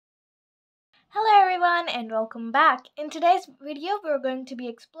Hello everyone and welcome back. In today's video we're going to be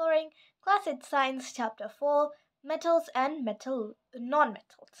exploring Class 8 Science Chapter 4 Metals and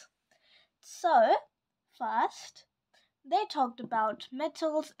Non-Metals. So first they talked about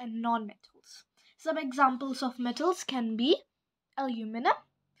metals and non-metals. Some examples of metals can be aluminum,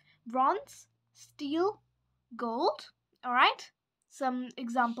 bronze, steel, gold. Alright. Some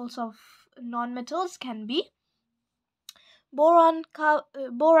examples of non-metals can be boron,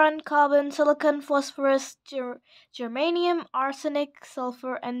 carbon, silicon, phosphorus, germanium, arsenic,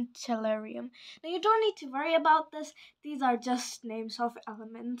 sulfur, and tellurium. Now you don't need to worry about this. These are just names of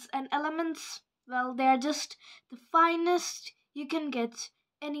elements. And elements, well, they're just the finest you can get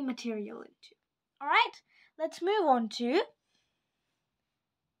any material into. Alright, let's move on to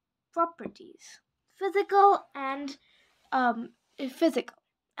properties. Physical and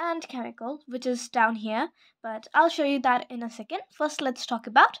chemical, which is down here, but I'll show you that in a second. First, let's talk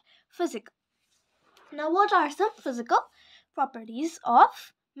about physical. Now, what are some physical properties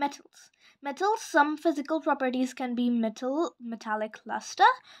of metals? Metals, some physical properties can be metallic luster,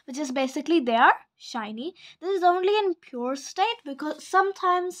 which is basically they are shiny. This is only in pure state because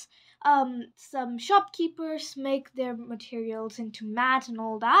sometimes some shopkeepers make their materials into matte and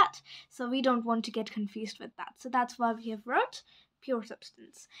all that, so we don't want to get confused with that. So that's why we have wrote pure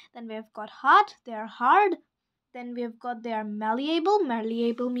substance. Then we have got hard, they are hard. Then we have got they are malleable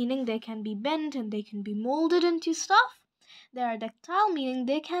meaning they can be bent and they can be molded into stuff. They are ductile, meaning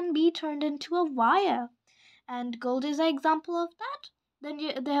they can be turned into a wire. And gold is an example of that.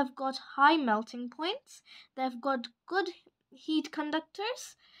 Then they have got high melting points. They have got good heat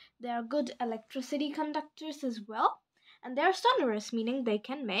conductors. They are good electricity conductors as well. And they are sonorous, meaning they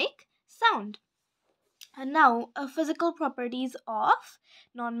can make sound. And now, physical properties of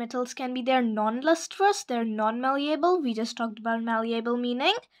non-metals can be they're non-lustrous, they're non-malleable. We just talked about malleable,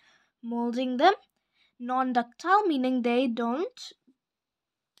 meaning molding them. Non-ductile, meaning they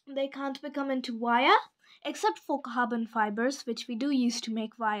can't become into wire, except for carbon fibers, which we do use to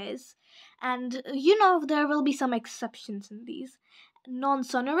make wires. And there will be some exceptions in these.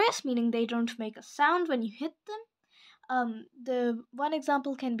 Non-sonorous, meaning they don't make a sound when you hit them. The one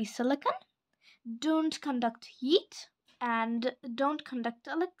example can be silicon. Don't conduct heat and don't conduct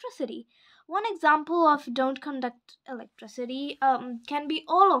electricity. One example of don't conduct electricity can be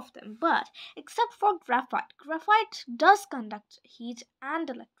all of them, but except for graphite. Graphite does conduct heat and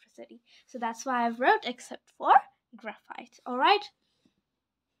electricity. So that's why I've wrote except for graphite. Alright.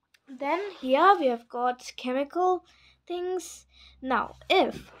 Then here we have got chemical things. Now,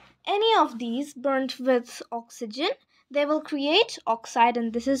 if any of these burnt with oxygen, they will create oxide,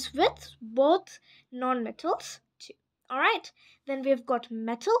 and this is with both non-metals too. Alright, then we've got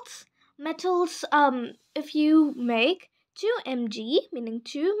metals. Metals, if you make 2 Mg, meaning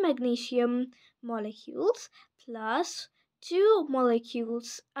 2 magnesium molecules plus 2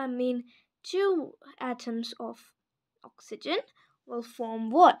 atoms of oxygen will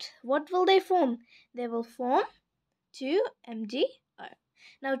form what? What will they form? They will form 2 MgO.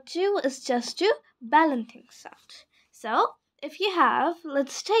 Now 2 is just to balance things out. So if you have,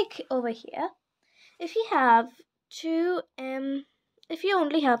 let's take over here, if you have if you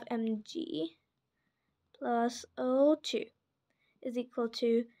only have Mg plus O2 is equal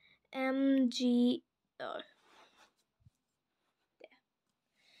to MgO. There.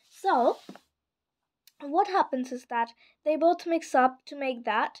 So what happens is that they both mix up to make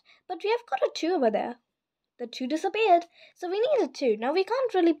that, but we have got a 2 over there. The 2 disappeared, so we need a 2. Now we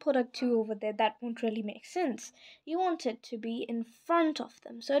can't really put a 2 over there, that won't really make sense. You want it to be in front of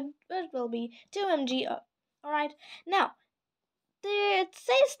them, so it will be 2 MgO. Alright, now it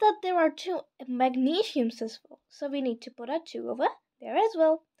says that there are 2 magnesiums as well, so we need to put a 2 over there as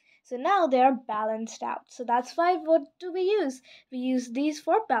well. So now they are balanced out. So that's why what do we use? We use these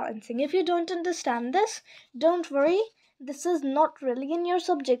for balancing. If you don't understand this, don't worry. This is not really in your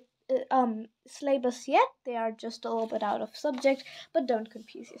subject syllabus yet. They are just a little bit out of subject, but don't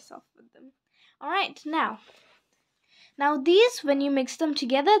confuse yourself with them. Alright, now these, when you mix them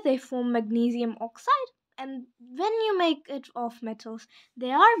together, they form magnesium oxide, and when you make it of metals,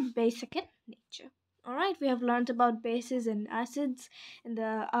 they are basic in nature. Alright, we have learned about bases and acids in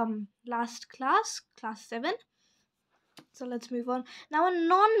the last class 7. So let's move on. Now in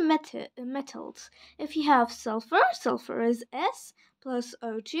non-metals, if you have sulfur is S plus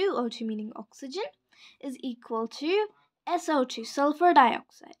O2 meaning oxygen, is equal to SO2, sulfur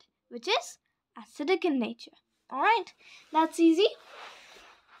dioxide, which is acidic in nature. Alright, that's easy.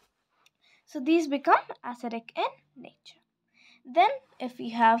 So these become acidic in nature. Then if we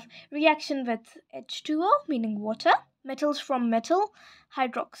have reaction with H2O, meaning water, metals from metal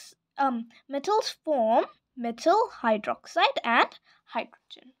metals form metal hydroxide and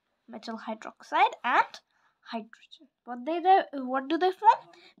hydrogen. Metal hydroxide and hydrogen. What do they form?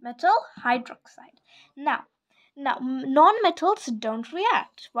 Metal hydroxide. Now, non-metals don't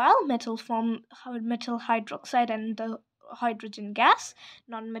react. While metals form metal hydroxide and the hydrogen gas,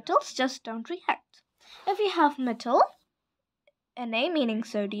 non-metals just don't react. If you have metal, Na meaning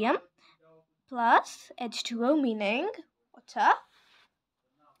sodium, plus H2O meaning water,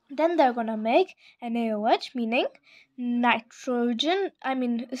 then they're gonna make NaOH meaning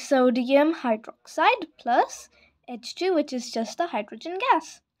sodium hydroxide plus H2, which is just a hydrogen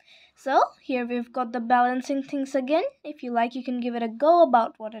gas. So here we've got the balancing things again. If you like, you can give it a go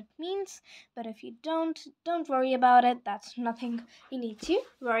about what it means, but if you don't worry about it. That's nothing you need to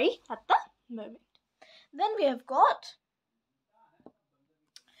worry at the moment. Then we have got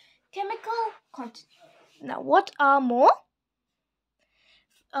chemical continuity. Now, what are more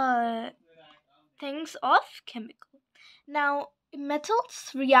things of chemical? Now,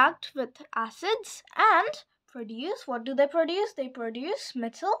 metals react with acids and produce, what do they produce? They produce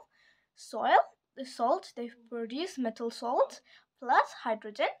metal salt. They produce metal salt plus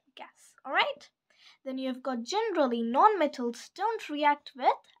hydrogen gas. All right. Then you've got generally non-metals don't react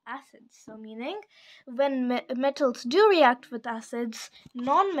with acids. So meaning when metals do react with acids,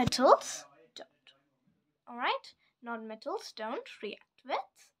 non-metals don't. All right. Non-metals don't react with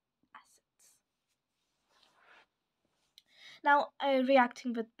acids. Now,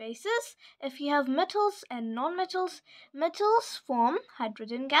 reacting with bases, if you have metals and non-metals, metals form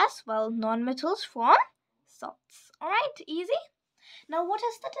hydrogen gas while non-metals form salts. All right, easy. Now, what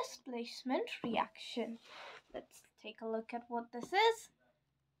is the displacement reaction? Let's take a look at what this is.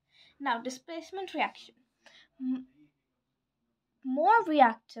 Now, displacement reaction. More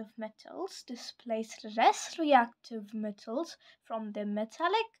reactive metals displace less reactive metals from their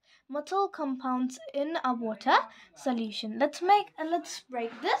metallic metal compounds in a water solution. Let's break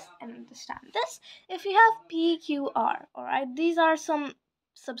this and understand this. If you have PQR, all right, these are some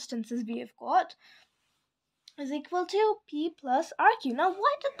substances we have got, is equal to P plus RQ. Now,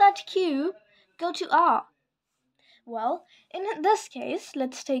 why did that Q go to R? Well, in this case,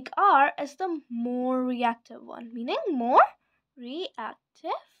 let's take R as the more reactive one, meaning more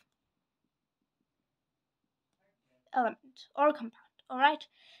reactive element or compound. All right,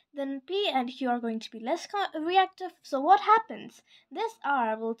 then P and Q are going to be less reactive. So what happens? This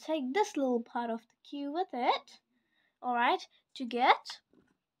R will take this little part of the Q with it, all right, to get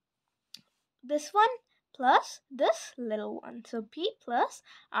this one plus this little one. So P plus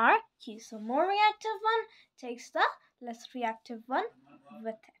RQ. So more reactive one takes the less reactive one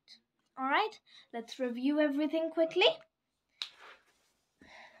with it. All right, let's review everything quickly.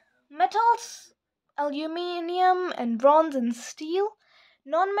 Metals, aluminium and bronze and steel.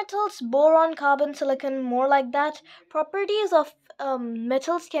 Non-metals, boron, carbon, silicon, more like that. Properties of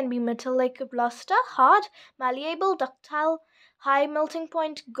metals can be metallic luster, hard, malleable, ductile, high melting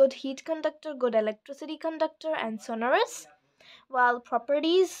point, good heat conductor, good electricity conductor, and sonorous. While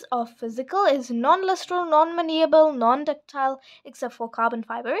properties of physical is non-lustral, non-malleable, non-ductile, except for carbon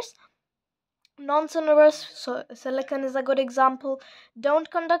fibers. Non-sonorous, so silicon is a good example.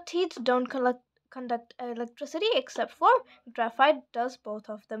 Don't conduct heat, don't conduct electricity, except for graphite does both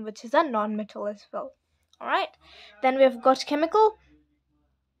of them, which is a non-metal as well. All right, then we've got chemical.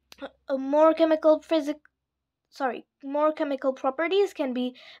 More chemical properties can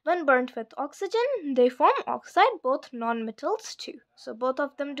be when burnt with oxygen, they form oxide, both non-metals too. So both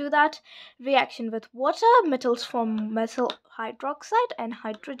of them do that. Reaction with water, metals form metal hydroxide and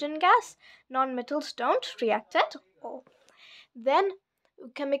hydrogen gas. Non-metals don't react at all. Then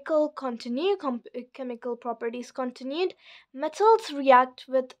chemical properties continued. Metals react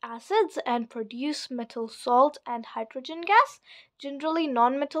with acids and produce metal salt and hydrogen gas. Generally,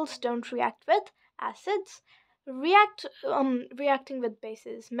 non-metals don't react with acids. Reacting with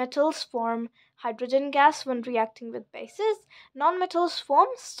bases. Metals form hydrogen gas when reacting with bases. Non-metals form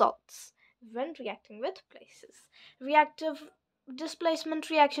salts when reacting with bases. Reactive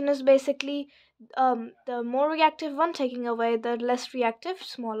displacement reaction is basically the more reactive one taking away the less reactive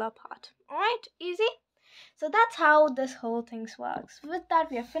smaller part. All right, easy. So that's how this whole thing works. With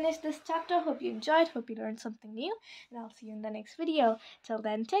that, we have finished this chapter. Hope you enjoyed, hope you learned something new, and I'll see you in the next video. Till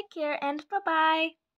then, take care and bye bye.